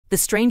The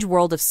Strange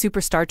World of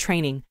Superstar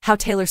Training, How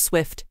Taylor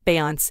Swift,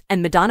 Beyoncé,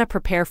 and Madonna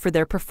Prepare for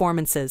Their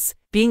Performances.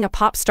 Being a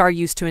pop star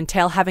used to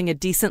entail having a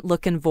decent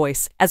look and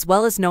voice, as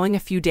well as knowing a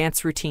few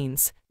dance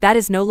routines. That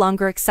is no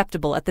longer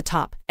acceptable at the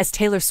top, as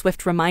Taylor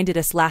Swift reminded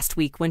us last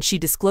week when she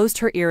disclosed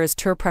her era's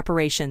tour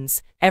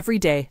preparations. "Every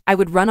day, I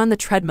would run on the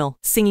treadmill,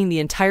 singing the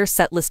entire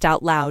set list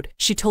out loud,"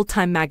 she told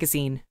Time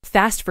magazine.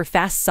 "Fast for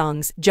fast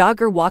songs,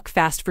 jog or walk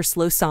fast for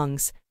slow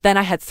songs. Then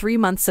I had 3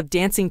 months of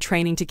dancing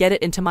training to get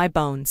it into my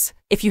bones."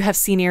 If you have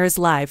seen Eras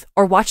live,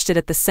 or watched it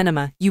at the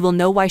cinema, you will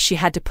know why she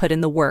had to put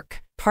in the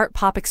work. Part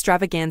pop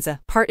extravaganza,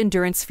 part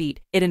endurance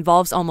feat, it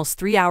involves almost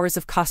 3 hours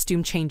of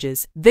costume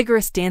changes,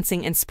 vigorous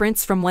dancing and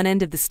sprints from one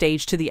end of the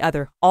stage to the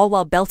other, all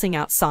while belting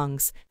out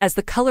songs. As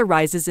the color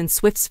rises in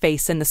Swift's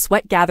face and the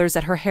sweat gathers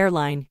at her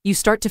hairline, you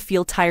start to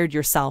feel tired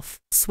yourself.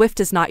 Swift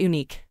is not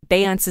unique.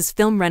 Beyoncé's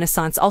film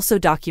Renaissance also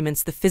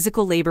documents the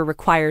physical labor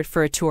required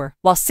for a tour,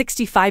 while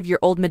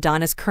 65-year-old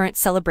Madonna's current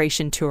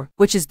Celebration tour,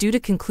 which is due to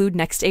conclude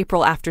next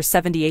April after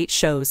 78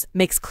 shows,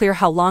 makes clear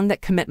how long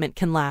that commitment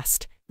can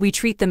last. "We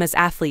treat them as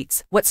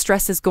athletes. What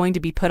stress is going to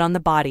be put on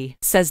the body,"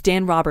 says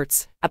Dan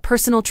Roberts, a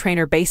personal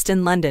trainer based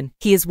in London.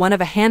 He is one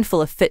of a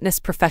handful of fitness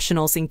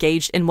professionals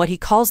engaged in what he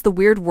calls the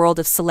weird world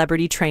of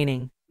celebrity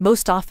training.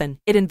 Most often,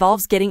 it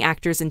involves getting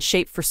actors in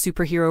shape for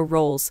superhero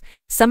roles.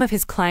 Some of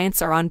his clients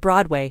are on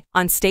Broadway,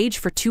 on stage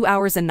for 2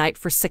 hours a night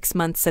for 6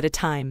 months at a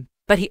time.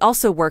 But he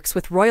also works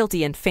with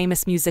royalty and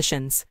famous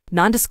musicians.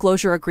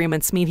 Non-disclosure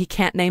agreements mean he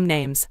can't name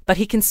names, but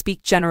he can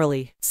speak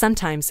generally.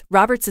 Sometimes,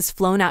 Roberts is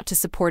flown out to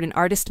support an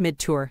artist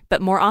mid-tour,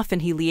 but more often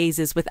he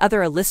liaises with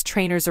other A-list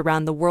trainers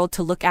around the world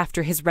to look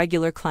after his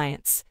regular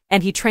clients.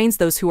 And he trains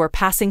those who are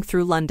passing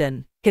through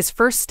London. His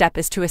first step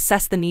is to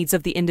assess the needs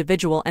of the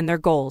individual and their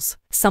goals.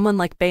 Someone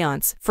like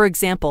Beyoncé, for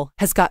example,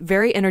 has got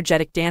very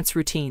energetic dance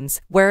routines,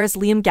 whereas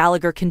Liam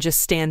Gallagher can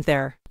just stand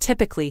there.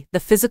 Typically,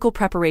 the physical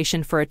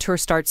preparation for a tour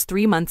starts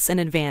 3 months in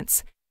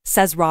advance,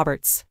 says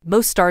Roberts.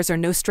 Most stars are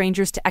no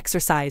strangers to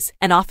exercise,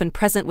 and often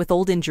present with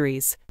old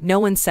injuries. "No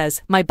one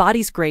says, 'My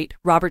body's great,'"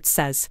 Roberts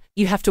says.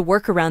 "You have to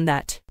work around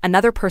that."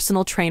 Another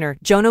personal trainer,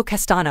 Jono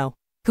Castano,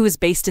 who is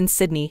based in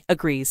Sydney,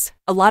 agrees.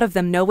 "A lot of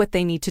them know what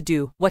they need to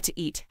do, what to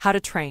eat, how to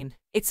train.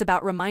 It's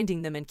about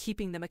reminding them and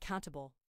keeping them accountable."